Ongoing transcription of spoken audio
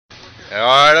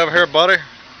Alright, over here, buddy.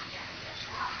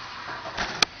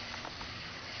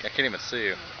 I can't even see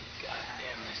you. God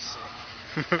damn, this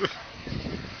sick.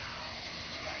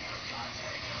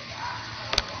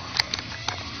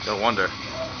 No wonder.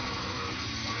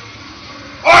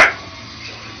 Alright!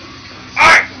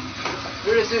 Alright!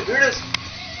 Here it is, dude. Here it is.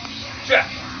 Jeff!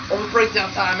 Over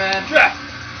breakdown time, man. Jeff!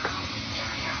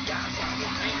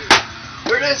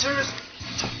 Here it is. Here it is.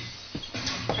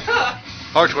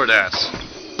 Hardcore dance.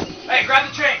 Hey, grab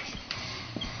the change!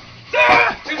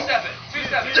 Two-step it!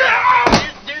 Two-step it!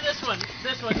 Do this one.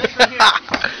 This one. This one here.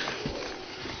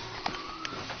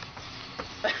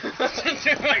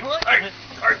 Hey,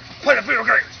 play the video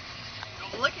game!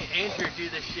 Look at Andrew do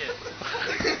this shit.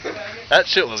 That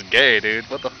shit was gay, dude.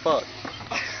 What the fuck?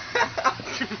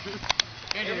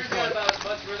 Andrew's got about as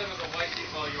much rhythm as a white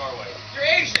people you are white. You're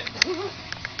Asian!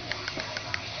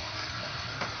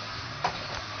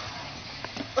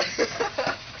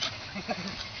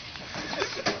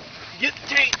 Get the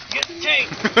tank. Get the tank.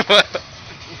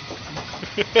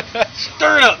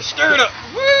 Stir it up. Stir it up.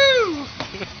 Woo!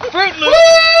 Fruit Loop.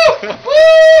 Woo! Woo!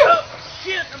 Oh,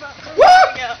 shit. I'm about to throw this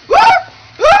thing out.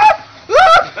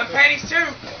 Them panties too!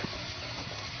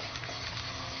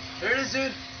 There it is,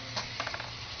 dude.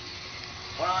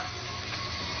 Hold on.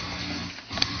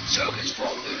 Sockets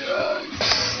from the eye.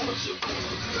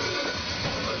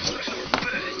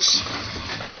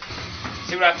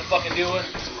 See what I have to fucking deal with?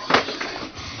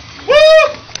 Woo!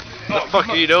 What the fuck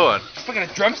are you doing? Fucking a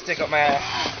drumstick up my ass.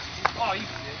 Oh, you bitch.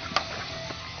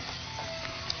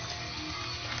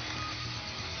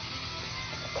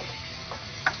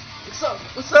 What's up?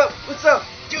 What's up? What's up?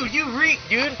 Dude, you reek,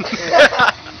 dude.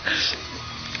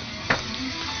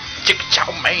 Chicken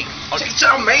chow mein. Chicken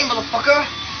chow mein, motherfucker.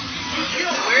 You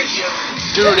know where you?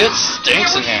 Dude, it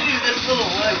stinks in here. This little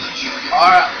leg.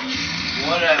 Alright.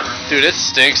 Whatever. Dude, it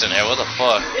stinks in here. What the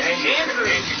fuck? It's Andrew.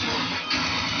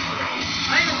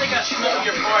 I didn't think I smelled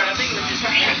your fart. I think it was just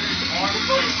Andrew's fart.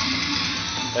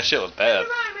 That shit was bad.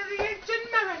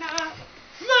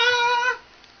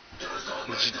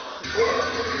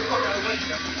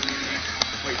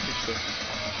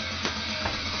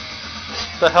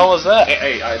 What the hell was that?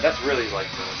 Hey, that's really like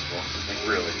noticeable. Like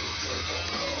really.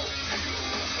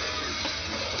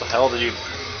 What the hell did you?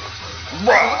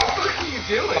 What are you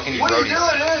doing? Fucking you What are you roadies.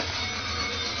 doing, dude?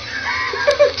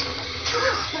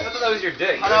 I thought that was your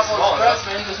dick. Hot up on the press,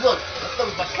 man. He goes, look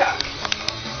at my cock.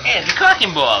 And the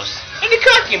cocking balls. And the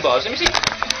cocking balls. Let me see.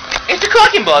 It's the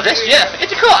cocking balls. That's Jeff.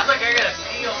 It's a cock. It's like I gotta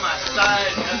pee on my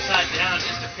side upside down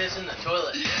just to piss in the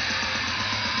toilet. It's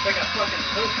like a fucking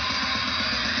poop.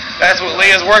 That's what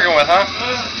Leah's working with, huh?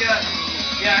 Oh, God.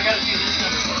 Yeah, I gotta do this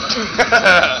number.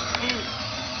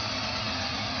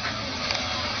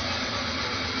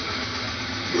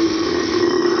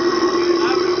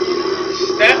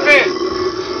 Stefan!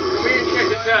 Come here and check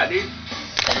this out, dude.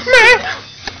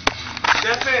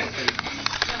 Stefan!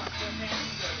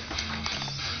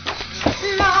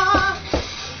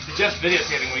 Just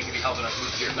videotaping when he can be helping us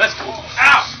move here. That's cool.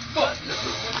 Ow! Fuck!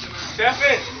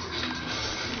 Stefan!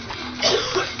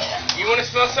 You wanna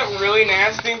smell something really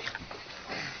nasty?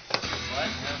 What?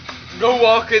 Go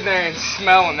walk in there and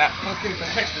smell in that fucking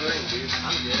back room, dude.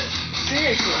 I'm good.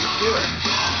 Seriously, let's do it.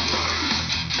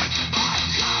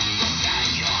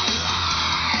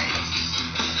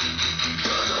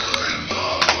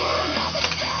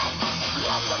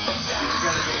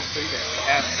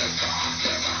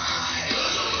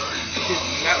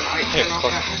 Here, here,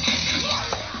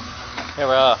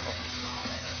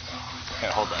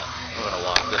 hold that. We're gonna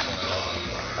lock this one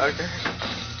out. Okay.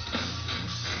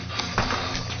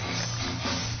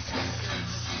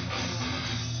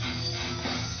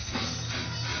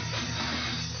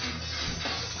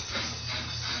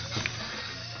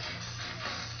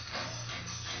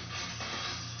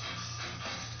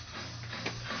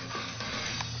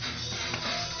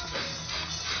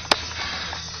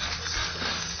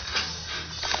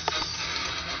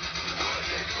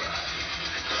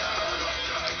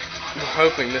 I'm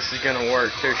hoping this is gonna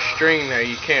work. There's string there,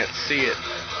 you can't see it.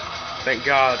 Thank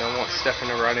God, I want Stefan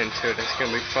to run into it. It's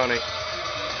gonna be funny.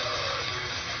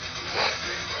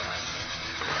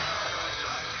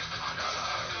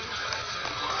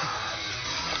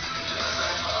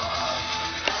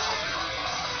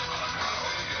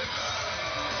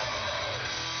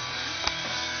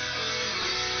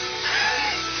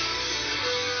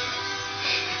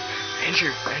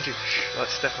 Andrew, shh, let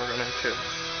Stefan run into it.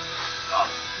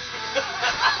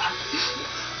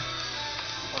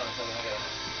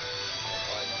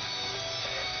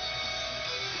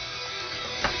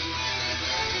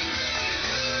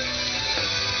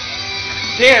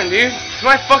 Damn, dude. Is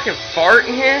my fucking fart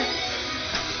in here?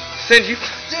 send you.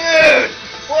 Dude!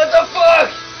 What the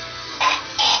fuck?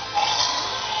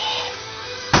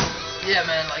 Yeah,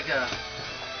 man, like a.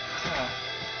 Oh.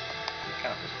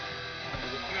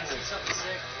 You wanna see something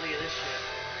sick? Look at this shit.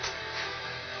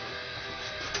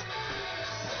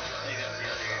 Maybe over the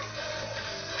other ear.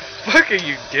 What are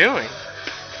you doing?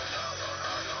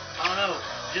 I don't know.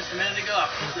 Just a minute ago, I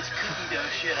pulled this cookie dough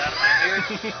shit out of my ear.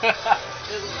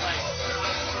 It was like.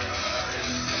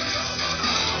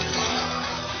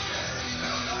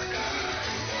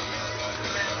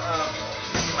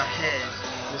 In my head.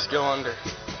 Just go under.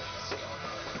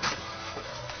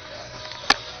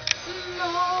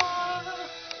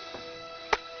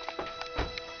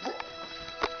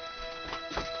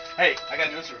 Hey, I got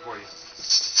an answer for you.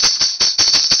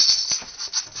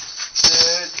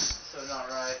 So not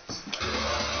right.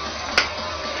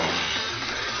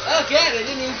 Oh god, I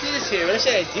didn't even see this here. What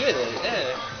should I do with it?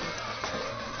 Yeah.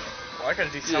 Well, I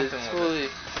gotta do something with totally.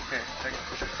 it. Here,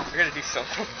 I gotta do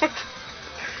something with it.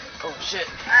 Oh shit.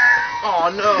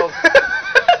 Oh no.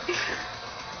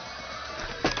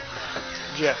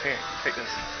 Jeff, here, take this.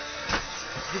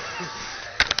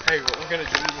 Hey, what we're gonna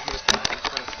do is we're gonna put it in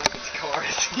front of his car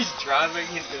as he's driving.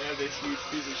 He's gonna have this huge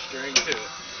piece of string to it.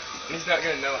 And he's not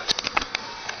gonna know it.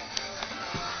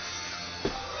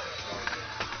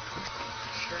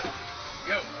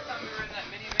 Go. I thought we were in that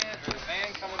minivan or the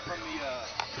van coming from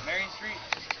the Marion Street.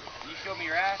 You showed me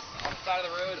your ass on the side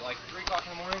of the road at like 3 o'clock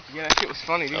in the morning. Yeah, that shit was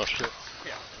funny, dude. Oh shit.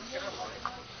 Yeah.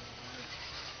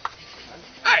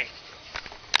 Hey!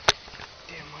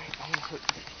 Damn, wait, I'm gonna put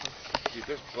this. Dude,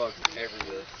 there's bugs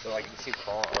everywhere. So like you can see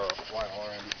flying all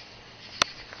around you.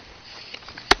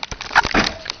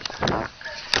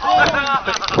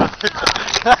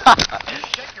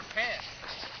 Check your pants.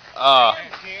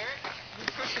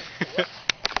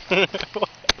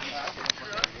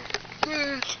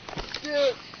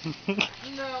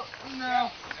 No.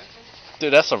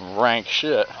 Dude, that's some rank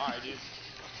shit. Alright, dude.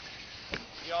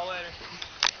 See y'all later.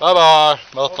 Bye bye,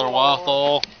 Mr.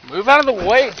 Waffle. Move out of the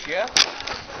way, Jeff.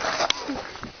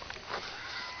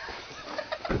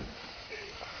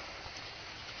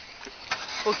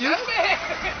 Well, dude.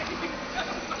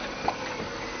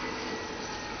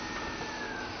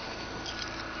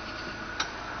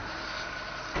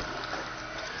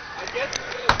 I guess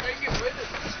we're gonna take it with us.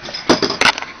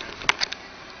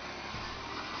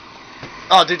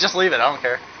 Oh, dude, just leave it. I don't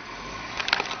care.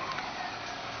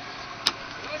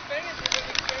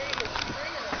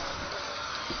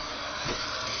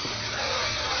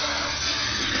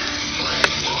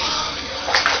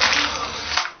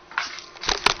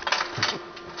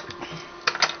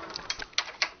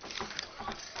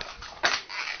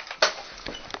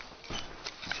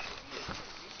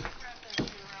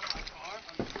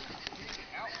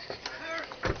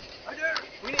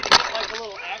 We need to get like a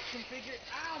little action figure.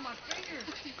 Ow, my finger!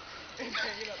 And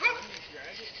hang it up and you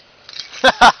drag it.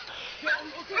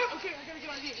 Okay, I gotta get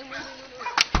on here.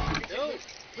 No,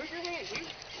 put your hand.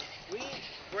 We ain't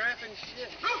grabbing shit.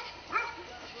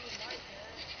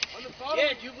 On the bottom.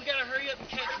 Yeah, dude, we gotta hurry up and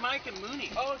catch Mike and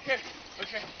Mooney. Oh, okay.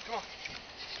 Okay, come on.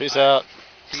 Peace out.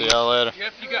 See y'all later.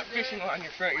 Jeff, you got fishing line in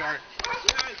your front yard.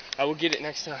 I will get it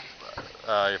next time.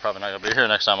 You're probably not gonna be here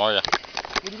next time, are you?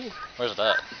 What do you mean? Where's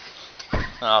that?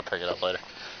 Oh, I'll pick it up later.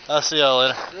 I'll see y'all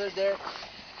later. Good there.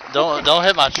 Don't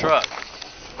hit my truck.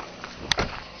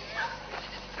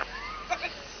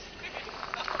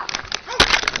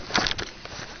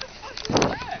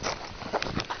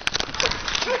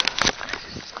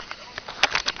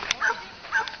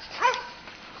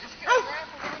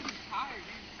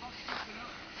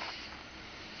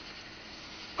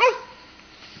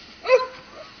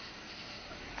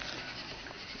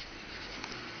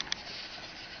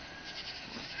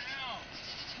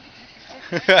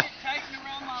 Tighten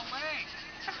around my leg.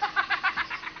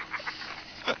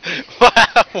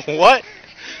 What?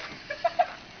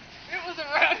 It was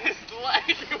around his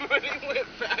leg when he went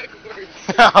backwards.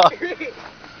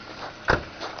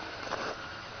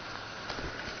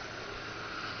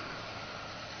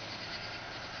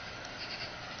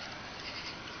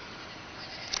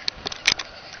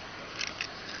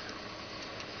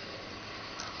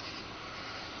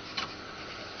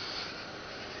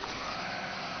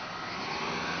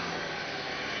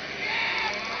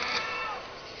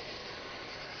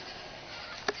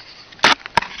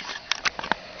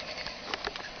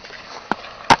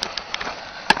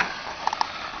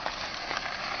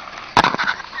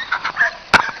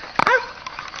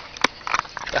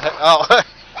 Oh.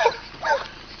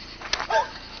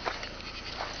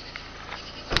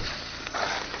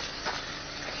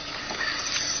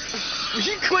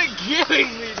 You quit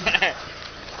getting